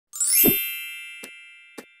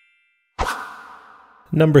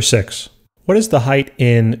Number 6. What is the height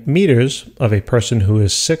in meters of a person who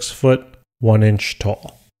is 6 foot 1 inch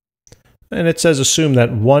tall? And it says assume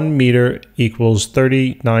that 1 meter equals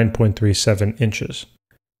 39.37 inches.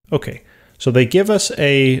 Okay, so they give us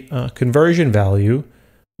a conversion value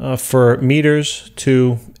for meters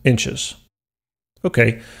to inches.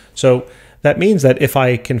 Okay, so that means that if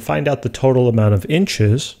I can find out the total amount of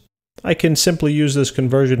inches, I can simply use this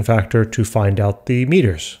conversion factor to find out the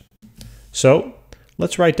meters. So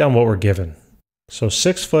let's write down what we're given. So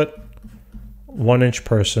 6 foot 1 inch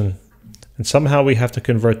person, and somehow we have to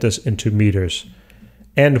convert this into meters.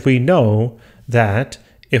 And we know that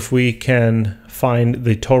if we can find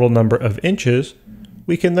the total number of inches,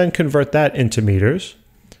 we can then convert that into meters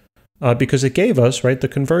because it gave us, right, the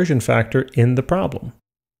conversion factor in the problem.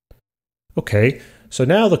 Okay, so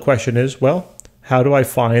now the question is, well, how do I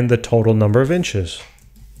find the total number of inches?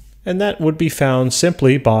 And that would be found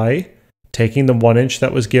simply by taking the 1 inch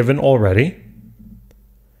that was given already,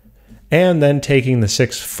 and then taking the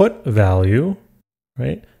 6 foot value,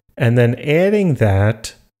 right? And then adding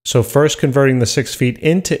that, so first converting the 6 feet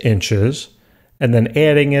into inches, and then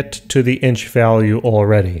adding it to the inch value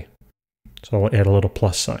already. So I'll add a little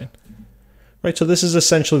plus sign. Right, so this is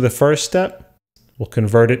essentially the first step. We'll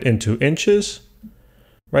convert it into inches.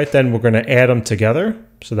 Right, then we're going to add them together.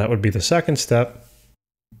 So that would be the second step.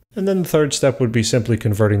 And then the third step would be simply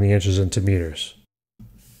converting the inches into meters.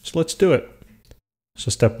 So let's do it.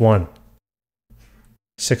 So step 1.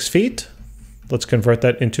 6 feet, let's convert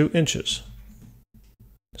that into inches.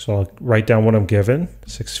 So I'll write down what I'm given,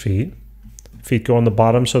 6 feet. Feet go on the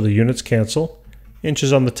bottom so the units cancel.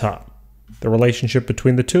 Inches on the top. The relationship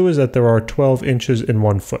between the two is that there are 12 inches in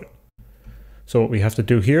 1 foot. So what we have to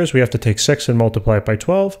do here is we have to take 6 and multiply it by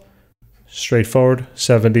 12. Straightforward,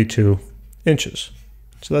 72 inches.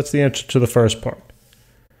 So that's the answer to the first part.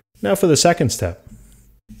 Now for the second step.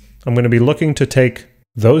 I'm going to be looking to take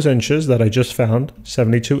those inches that I just found,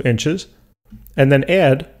 72 inches, and then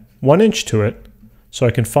add 1 inch to it so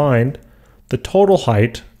I can find the total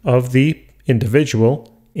height of the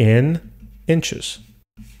individual in inches.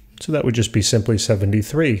 So that would just be simply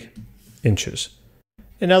 73 inches.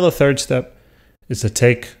 And now the third step is to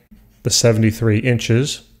take the 73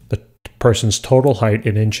 inches, the person's total height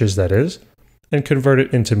in inches that is, and convert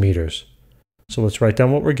it into meters. So let's write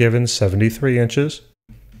down what we're given, 73 inches.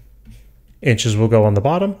 Inches will go on the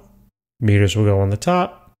bottom, meters will go on the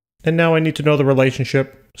top, and now I need to know the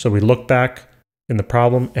relationship. So we look back in the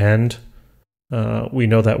problem and we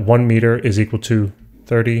know that 1 meter is equal to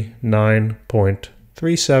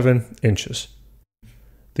 39.37 inches.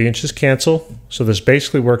 The inches cancel, so this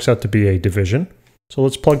basically works out to be a division. So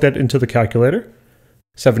let's plug that into the calculator.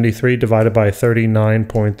 73 divided by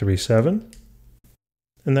 39.37.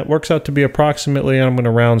 And that works out to be approximately, I'm going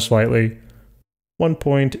to round slightly,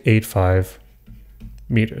 1.85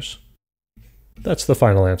 meters. That's the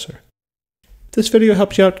final answer. If this video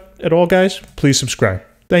helps you out at all, guys, please subscribe.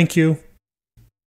 Thank you.